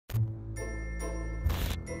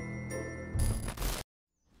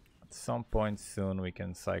some point soon we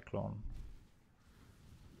can cyclone.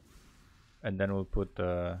 And then we'll put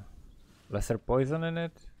lesser poison in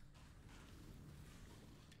it.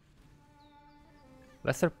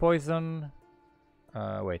 Lesser poison.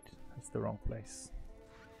 Wait, that's the wrong place.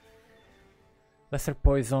 Lesser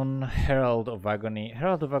poison, Herald of Agony.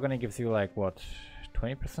 Herald of Agony gives you like what?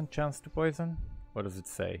 20% chance to poison? What does it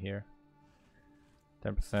say here?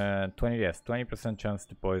 10%, 20, yes, 20% chance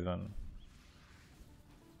to poison.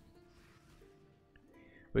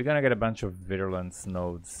 We're gonna get a bunch of virulence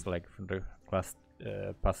nodes like from the class,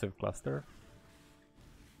 passive cluster.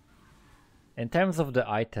 In terms of the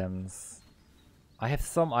items, I have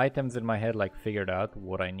some items in my head like figured out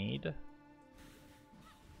what I need.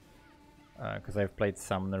 Because I've played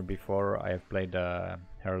Summoner before, I have played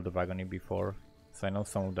Herald of Agony before, so I know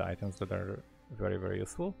some of the items that are very, very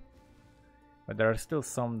useful. But there are still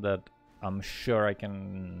some that I'm sure I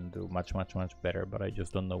can do much, much, much better, but I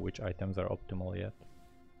just don't know which items are optimal yet.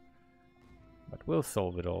 But we'll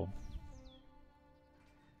solve it all.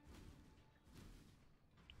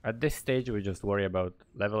 At this stage we just worry about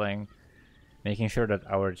leveling, making sure that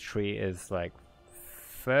our tree is like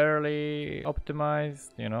fairly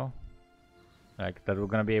optimized, you know? Like that we're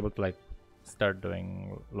gonna be able to like start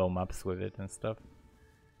doing low maps with it and stuff.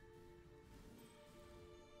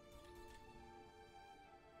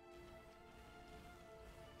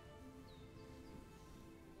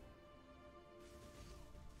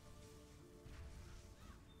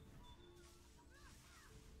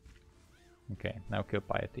 Okay, now kill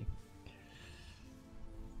Piety.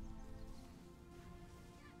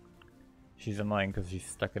 She's annoying because she's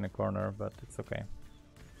stuck in a corner, but it's okay.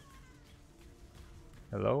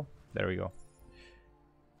 Hello? There we go.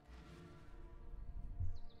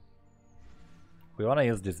 We want to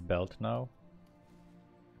use this belt now.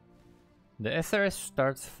 The SRS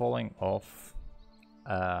starts falling off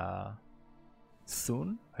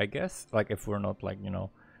soon, I guess. Like if we're not like, you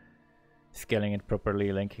know, scaling it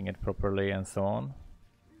properly, linking it properly and so on.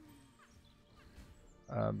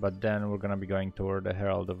 But then we're gonna be going toward the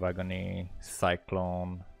Herald of Agony,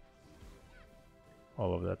 Cyclone,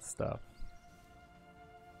 all of that stuff.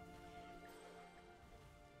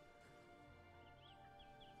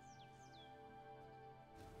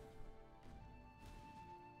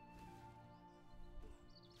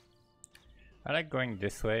 I like going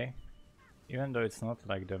this way, even though it's not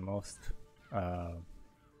like the most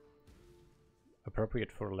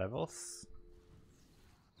appropriate for levels.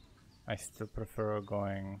 I still prefer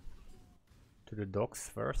going to the docks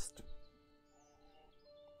first.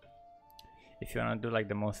 If you want to do like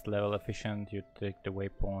the most level efficient, you take the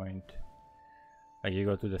waypoint, like you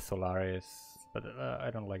go to the Solaris, but I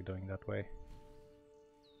don't like doing that way.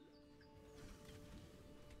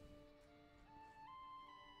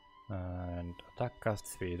 And attack, cast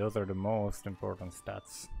speed, those are the most important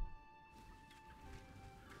stats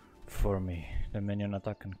for me, the minion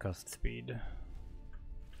attack and cast speed.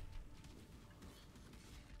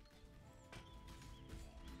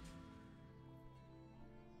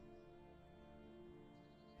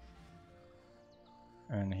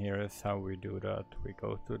 And here is how we do that. We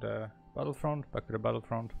go to the battlefront, back to the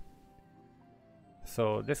battlefront.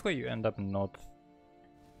 So this way you end up not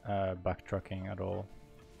backtracking at all.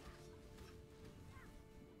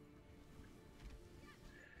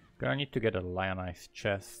 Gonna need to get a lionized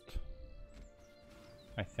chest,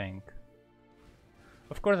 I think.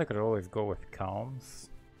 Of course I could always go with calms.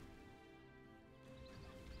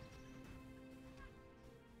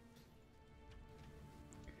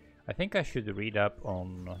 I think I should read up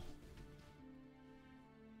on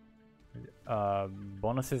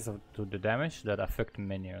bonuses to the damage that affect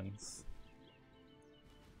minions.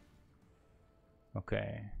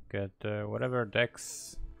 Okay, get whatever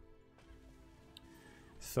dex.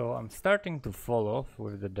 So I'm starting to fall off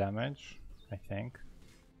with the damage, I think.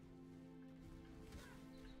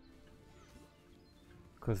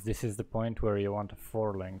 Because this is the point where you want a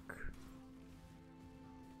 4-link.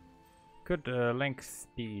 Could link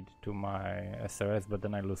speed to my SRS, but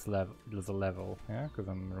then I lose a level, yeah, because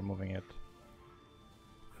I'm removing it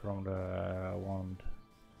from the wand.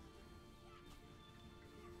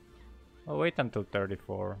 I'll wait until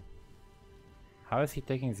 34. How is he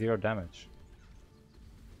taking 0 damage?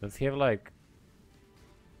 Does he have like,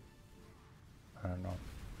 I don't know,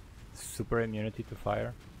 super immunity to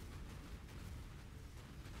fire?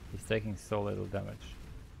 He's taking so little damage.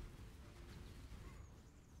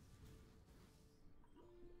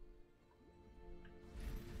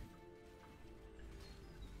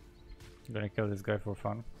 I'm gonna kill this guy for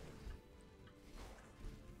fun.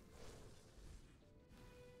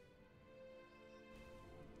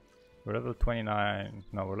 We're level 29.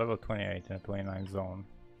 No, we're level 28 in a 29 zone.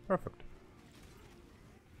 Perfect.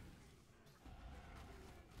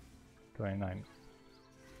 29.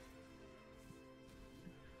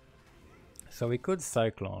 So we could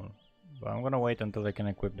cyclone, but I'm gonna wait until I can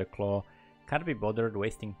equip the claw. Can't be bothered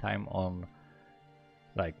wasting time on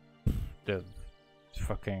like the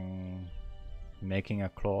fucking making a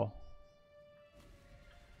claw,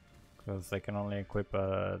 because I can only equip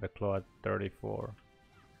the claw at 34.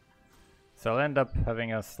 So I'll end up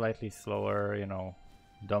having a slightly slower, you know,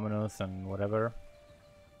 Dominus and whatever.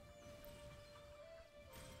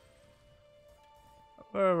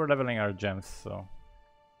 We're leveling our gems, so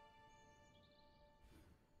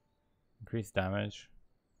increase damage,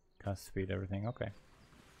 cast speed, everything. Okay.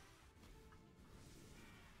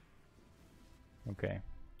 Okay,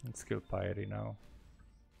 let's kill Piety now.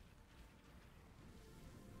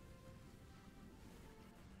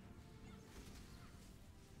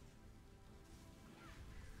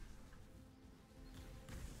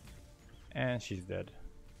 And she's dead.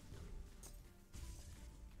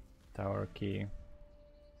 Tower key.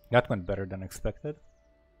 That went better than expected,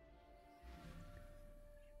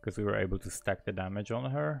 because we were able to stack the damage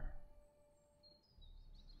on her.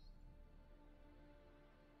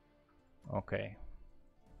 Okay.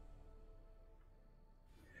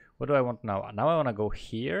 What do I want now? Now I want to go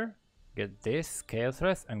here, get this Chaos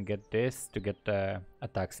Rest, and get this to get the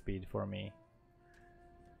attack speed for me.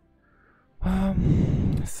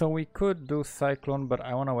 So we could do Cyclone, but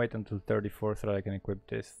I want to wait until 34 so that I can equip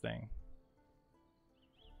this thing.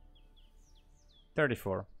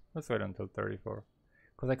 34. Let's wait until 34.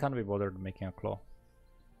 Because I can't be bothered making a claw.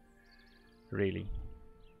 Really.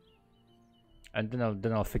 And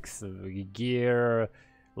then I'll fix gear,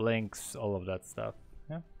 links, all of that stuff.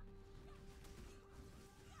 Yeah.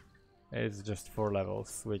 It's just 4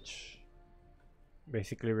 levels, which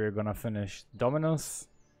basically we're gonna finish Dominus.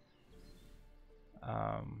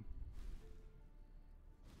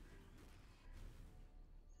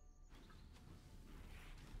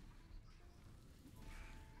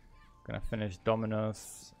 Gonna finish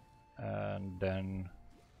Dominus and then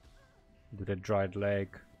do the dried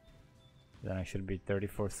leg. Then I should be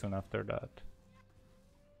 34 soon after that.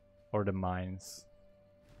 Or the mines.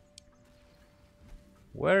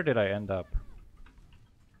 Where did I end up?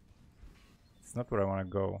 It's not where I want to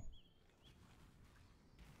go.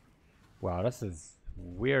 Wow, this is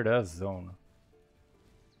weird ass zone.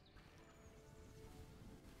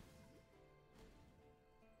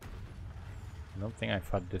 I don't think I've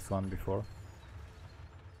had this one before.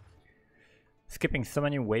 Skipping so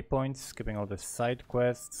many waypoints, skipping all the side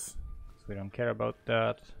quests, so we don't care about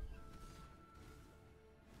that.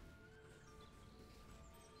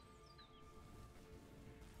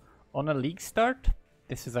 On a league start,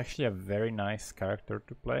 this is actually a very nice character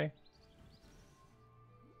to play.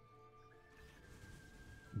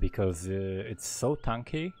 Because it's so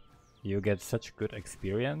tanky, you get such good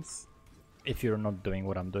experience if you're not doing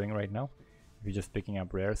what I'm doing right now. If you're just picking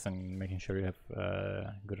up rares and making sure you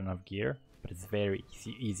have good enough gear, but it's very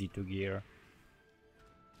easy to gear.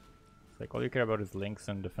 It's like all you care about is links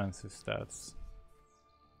and defensive stats.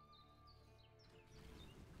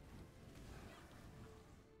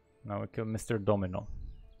 Now we kill Mr. Domino.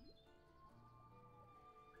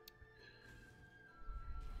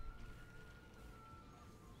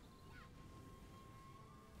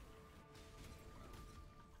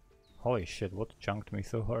 Holy shit, what chunked me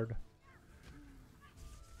so hard?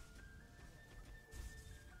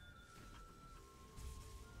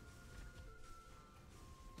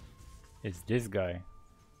 It's this guy.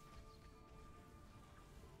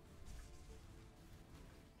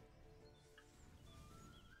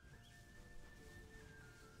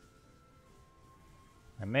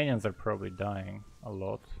 My minions are probably dying a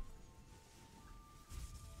lot.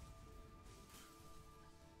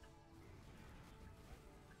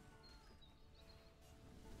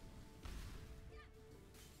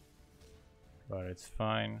 But it's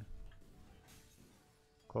fine.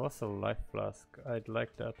 Colossal life flask, I'd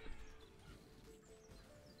like that.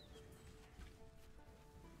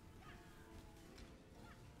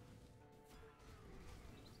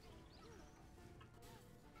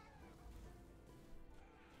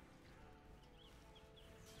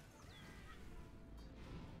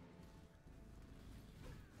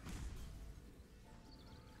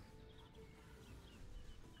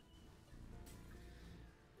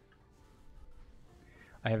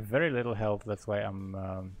 I have very little health, that's why I'm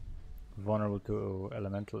vulnerable to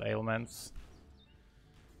elemental ailments.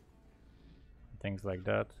 Things like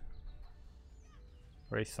that.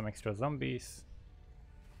 Raise some extra zombies.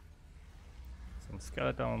 Some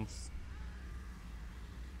skeletons.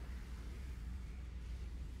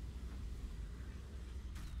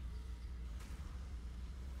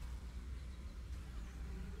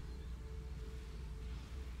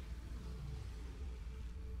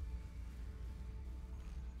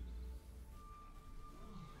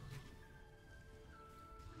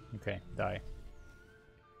 Okay, die.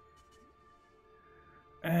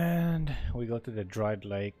 And we go to the dried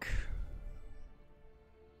lake.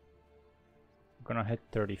 I'm gonna hit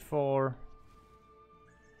 34.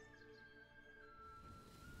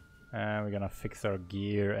 And we're gonna fix our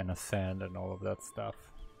gear and ascend and all of that stuff.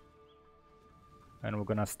 And we're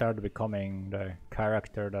gonna start becoming the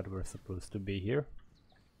character that we're supposed to be here,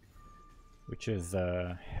 which is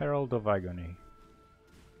Herald of Agony.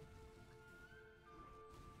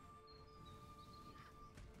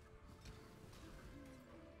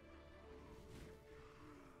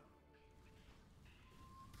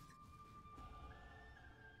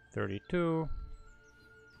 $32.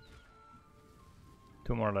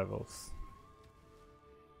 2 more levels.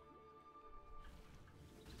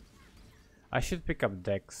 I should pick up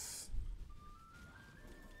Dex.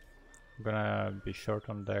 I'm gonna be short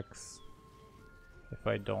on Dex. If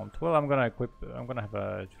I don't, well, I'm gonna have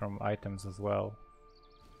it from items as well.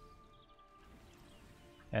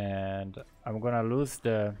 And I'm gonna lose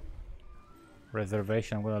the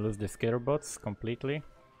reservation. I'm gonna lose the scaler bots completely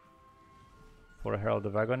for Herald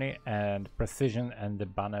of Agony, and precision and the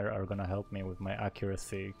banner are gonna help me with my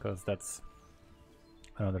accuracy, because that's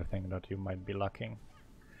another thing that you might be lacking.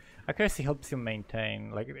 Accuracy helps you maintain,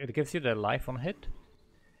 like, it gives you the life on hit,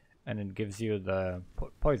 and it gives you the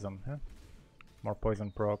poison. Huh? More poison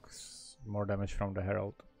procs, more damage from the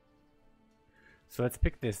Herald. So let's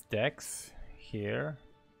pick this Dex here,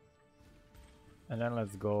 and then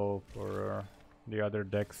let's go for the other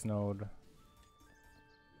Dex node.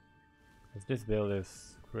 Because this build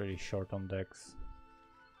is pretty short on Dex.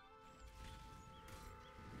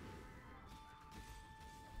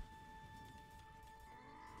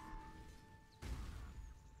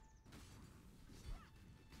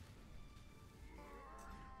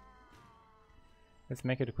 Let's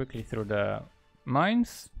make it quickly through the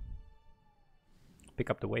mines. Pick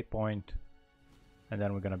up the waypoint. And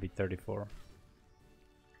then we're gonna be 34.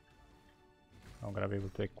 I'm gonna be able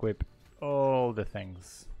to equip all the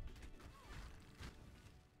things.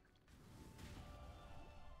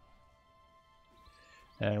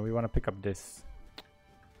 And we want to pick up this.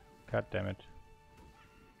 God damn it.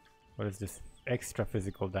 What is this? Extra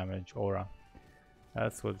physical damage, aura.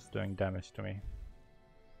 That's what's doing damage to me.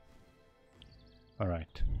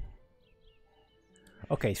 Alright.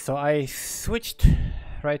 Okay, so I switched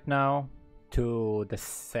right now to the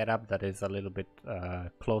setup that is a little bit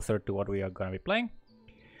closer to what we are going to be playing.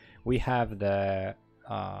 We have the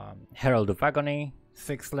Herald of Agony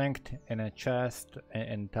 6-linked in a chest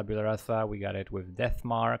in Tabula Rasa. We got it with Death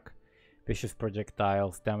Mark, Vicious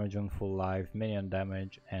Projectiles, Damage on Full Life, Minion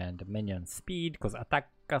Damage, and Minion Speed, because attack,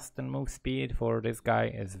 cast, and move speed for this guy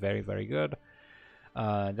is very, very good.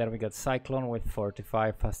 Then we got Cyclone with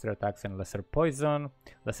 45 faster attacks and lesser poison.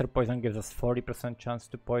 Lesser poison gives us 40% chance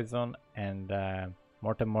to poison, and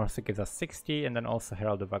Mortem Mercy gives us 60, and then also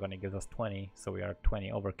Herald of Agony gives us 20, so we are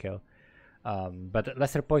 20 overkill. But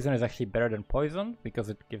lesser poison is actually better than poison because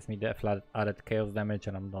it gives me the flat added chaos damage,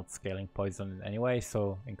 and I'm not scaling poison anyway,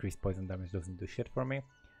 so increased poison damage doesn't do shit for me.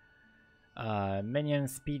 Minion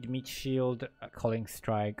speed, meat shield, calling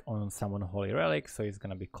strike on summon holy relic, so he's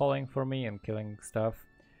gonna be calling for me and killing stuff.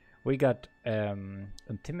 We got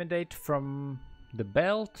intimidate from the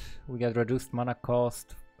belt. We got reduced mana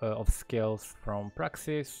cost of skills from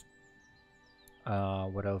Praxis.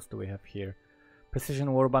 What else do we have here?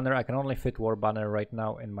 Precision War Banner. I can only fit War Banner right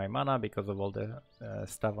now in my mana because of all the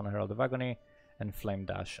stuff on Herald of Agony, and Flame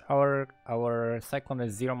Dash. Our Cyclone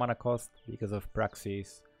is 0 mana cost because of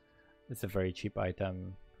Praxis. It's a very cheap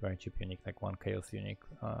item, very cheap unique, like 1 chaos unique,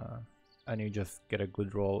 and you just get a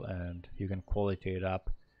good roll, and you can quality it up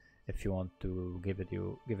if you want to give it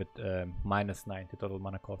 -9 to total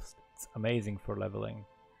mana cost. It's amazing for leveling.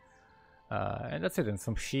 And that's it, and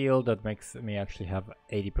some shield that makes me actually have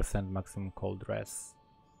 80% maximum cold res.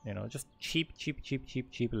 You know, just cheap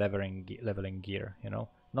leveling gear, you know.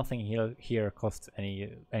 Nothing here costs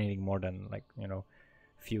anything more than, like, you know,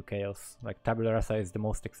 few chaos. Like Tabula Rasa is the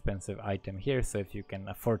most expensive item here, so if you can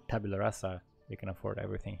afford Tabula Rasa, you can afford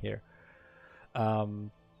everything here.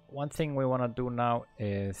 One thing we want to do now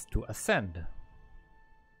is to ascend.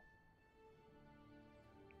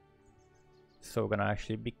 So we're gonna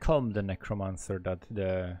actually become the Necromancer that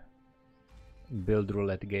the build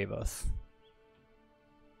roulette gave us.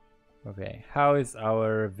 Okay, how is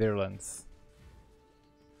our virulence?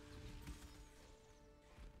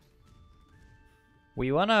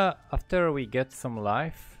 We wanna, after we get some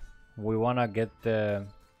life, we wanna get the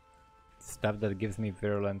stuff that gives me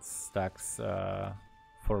virulence stacks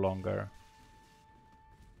for longer.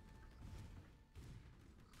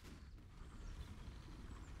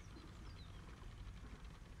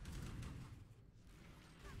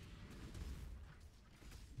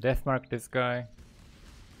 Death mark this guy.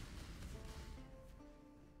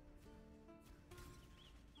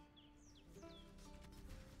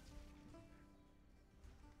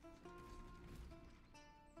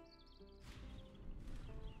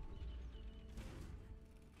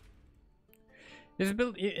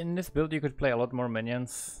 In this build you could play a lot more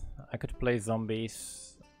minions. I could play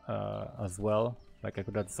zombies as well. Like I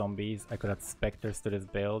could add zombies, I could add specters to this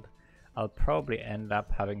build. I'll probably end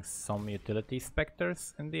up having some utility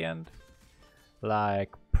specters in the end.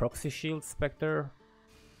 Like Proxy Shield Spectre.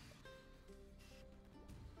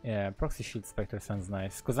 Yeah, Proxy Shield Spectre sounds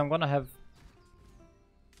nice. Because I'm gonna have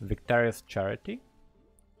Victorious Charity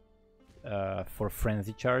for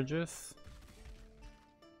frenzy charges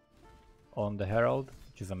on the Herald,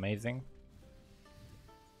 which is amazing.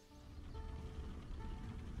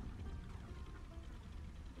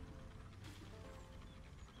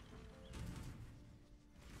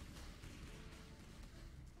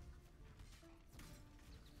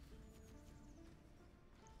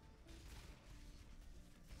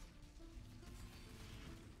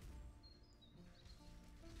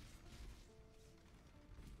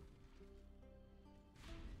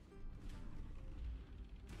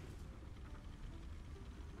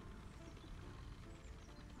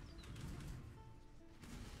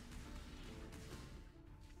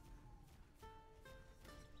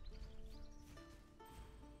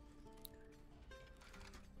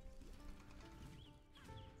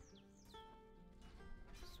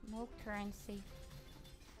 Smoke currency.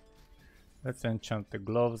 Let's enchant the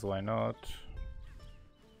gloves, why not?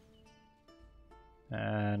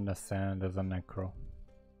 And ascend as a necro.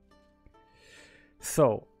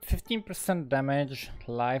 So 15% damage,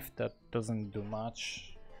 life, that doesn't do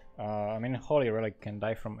much. I mean, Holy Relic can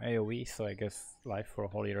die from AoE, so I guess life for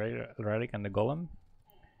Holy Relic and the Golem.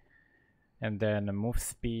 And then move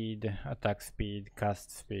speed, attack speed,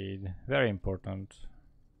 cast speed, very important.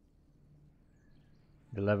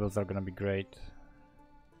 The levels are gonna be great.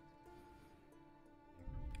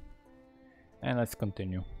 And let's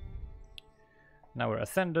continue. Now we're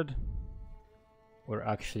ascended. We're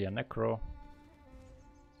actually a necro.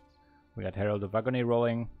 We got Herald of Agony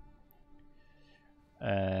rolling.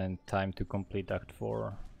 And time to complete Act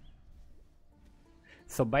 4.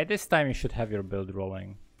 So by this time you should have your build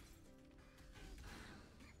rolling.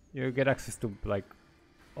 You get access to like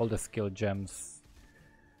all the skill gems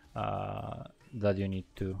that you need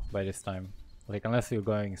to by this time. Like unless you're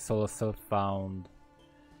going solo self-found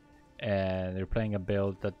and you're playing a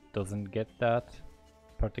build that doesn't get that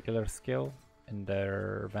particular skill in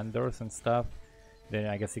their vendors and stuff, then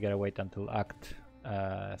I guess you gotta wait until Act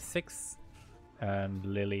 6. And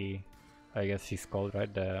Lily, I guess she's called,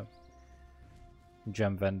 right? The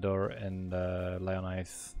gem vendor in the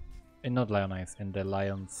Lionize, not Lionize, in the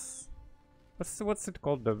Lions. What's it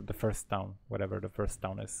called? The first town, whatever the first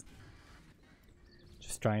town is.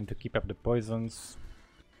 Just trying to keep up the poisons.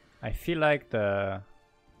 I feel like the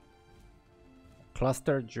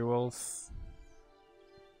cluster jewels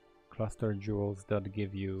that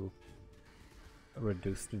give you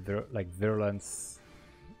reduced virulence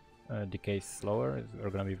decays slower are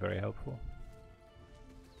gonna be very helpful.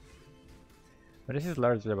 But this is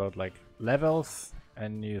largely about like levels,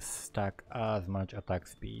 and you stack as much attack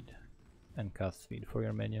speed and cast speed for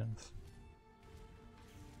your minions.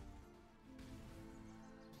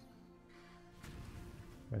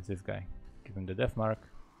 Where's this guy? Give him the death mark.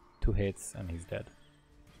 2 hits and he's dead.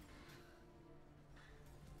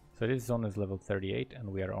 So this zone is level 38 and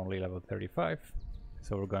we are only level 35.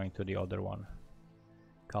 So we're going to the other one.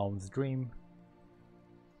 Calm's Dream.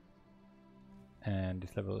 And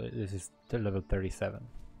this is level 37.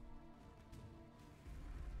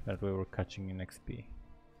 That we were catching in XP.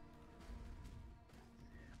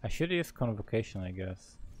 I should use Convocation, I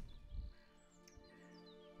guess.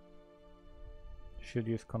 Should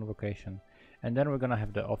use Convocation. And then we're gonna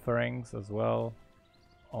have the offerings as well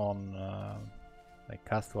on like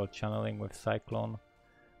cast while channeling with Cyclone.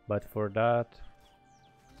 But for that,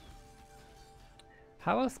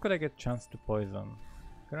 how else could I get chance to poison?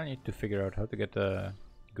 Gonna need to figure out how to get a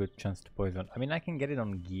good chance to poison. I mean, I can get it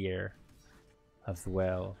on gear as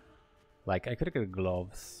well. Like I could get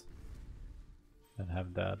gloves and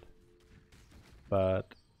have that,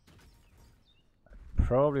 but I'd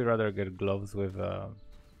probably rather get gloves with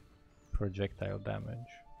projectile damage.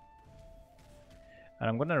 And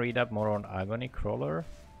I'm gonna read up more on Agony Crawler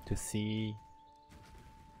to see,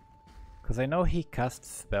 because I know he casts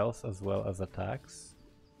spells as well as attacks,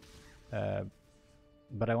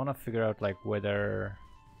 but I want to figure out like whether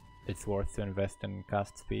it's worth to invest in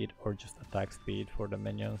cast speed or just attack speed for the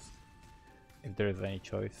minions, if there is any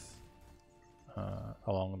choice.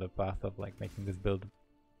 along the path of like making this build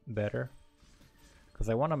better, because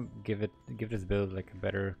I want to give this build like a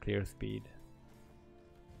better clear speed.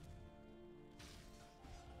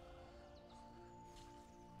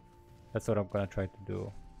 That's what I'm gonna try to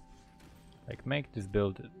do. Like make this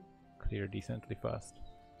build clear decently fast.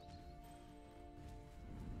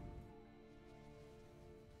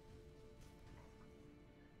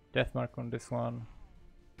 Death mark on this one.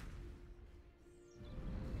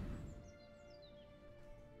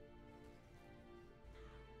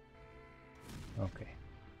 Okay.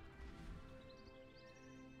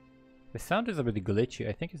 The sound is a bit glitchy.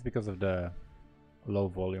 I think it's because of the low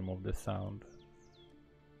volume of the sound.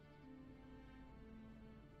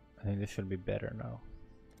 I think this should be better now.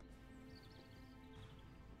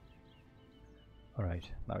 Alright,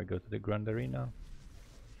 now we go to the Grand Arena.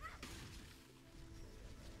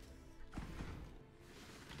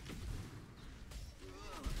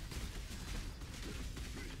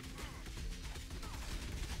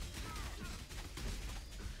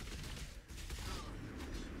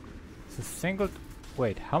 It's a single...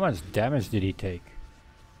 Wait, how much damage did he take?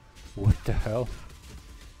 What the hell?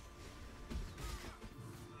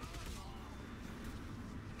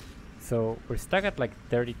 So we're stuck at like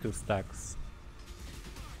 32 stacks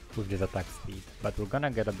with this attack speed, but we're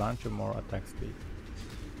gonna get a bunch of more attack speed.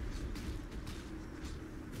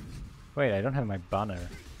 Wait, I don't have my banner.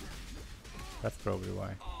 That's probably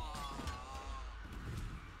why.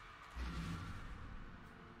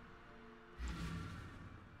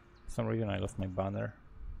 For some reason I lost my banner.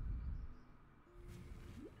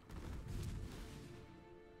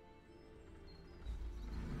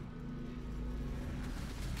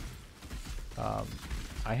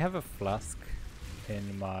 I have a flask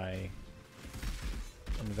in my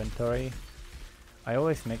inventory. I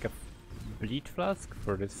always make a bleed flask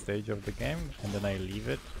for this stage of the game and then I leave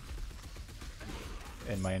it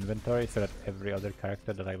in my inventory so that every other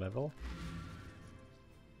character that I level,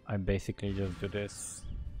 I basically just do this.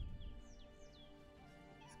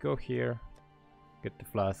 Just go here, get the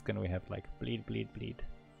flask, and we have like bleed, bleed, bleed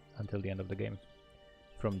until the end of the game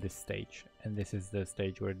from this stage, and this is the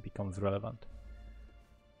stage where it becomes relevant.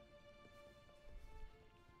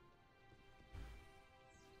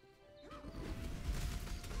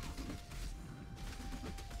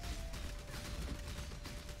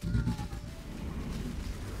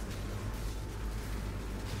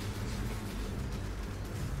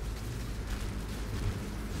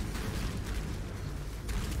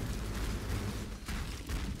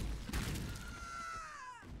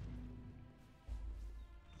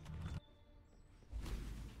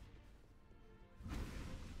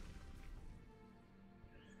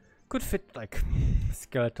 Could fit like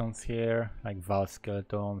skeletons here, like Val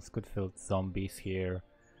skeletons, could fit zombies here,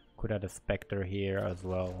 could add a specter here as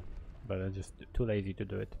well, but I'm just too lazy to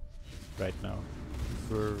do it right now.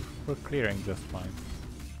 We're clearing just fine.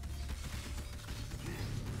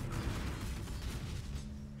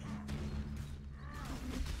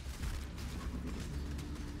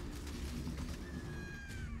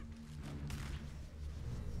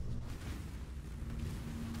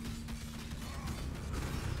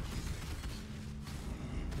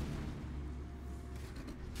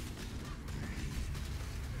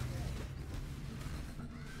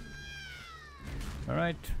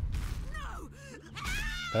 Alright.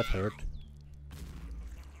 That hurt.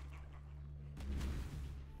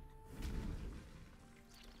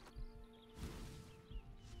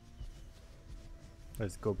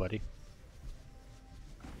 Let's go, buddy.